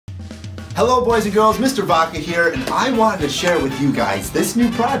Hello boys and girls, Mr. Vacca here, and I wanted to share with you guys this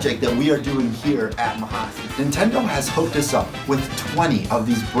new project that we are doing here at Mahonison. Nintendo has hooked us up with 20 of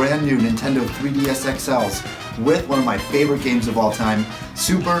these brand new Nintendo 3DS XLs with one of my favorite games of all time,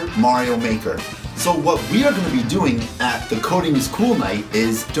 Super Mario Maker. So what we are going to be doing at the Coding is Cool night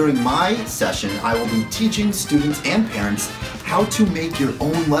is, during my session, I will be teaching students and parents how to make your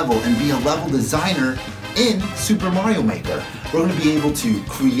own level and be a level designer in Super Mario Maker. We're going to be able to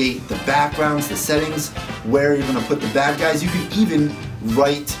create the backgrounds, the settings, where you're going to put the bad guys. You can even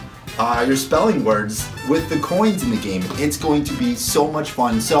write your spelling words with the coins in the game. It's going to be so much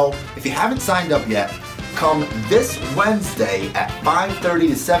fun. So if you haven't signed up yet, come this Wednesday at 5:30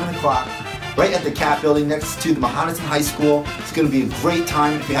 to 7 o'clock right at the CAT building next to the Mahonison High School. It's going to be a great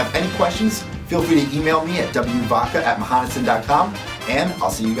time. If you have any questions, feel free to email me at wvacca@mahonison.com, and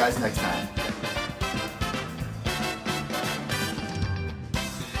I'll see you guys next time.